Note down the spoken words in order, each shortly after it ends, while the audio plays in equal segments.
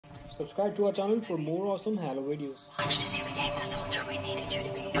Subscribe to our channel for more awesome Halo videos. Watched as you became the soldier we needed you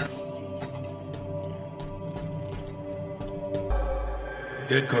to be.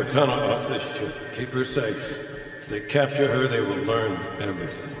 Get Cortana off this ship. Keep her safe. If they capture her, they will learn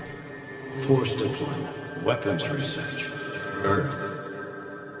everything. Force deployment, weapons research, Earth.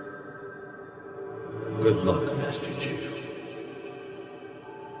 Good luck, Master Chief.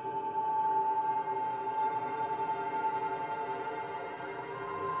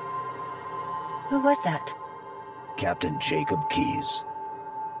 Who was that? Captain Jacob Keyes.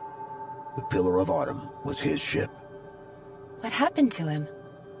 The Pillar of Autumn was his ship. What happened to him?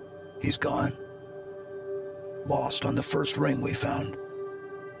 He's gone. Lost on the first ring we found.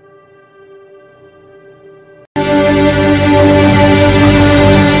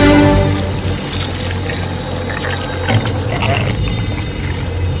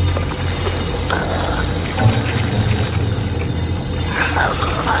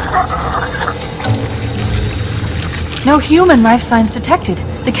 No human life signs detected.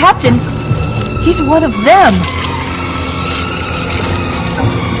 The captain, he's one of them.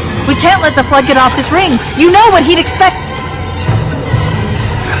 We can't let the flood get off this ring. You know what he'd expect.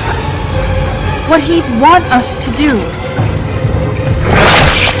 What he'd want us to do.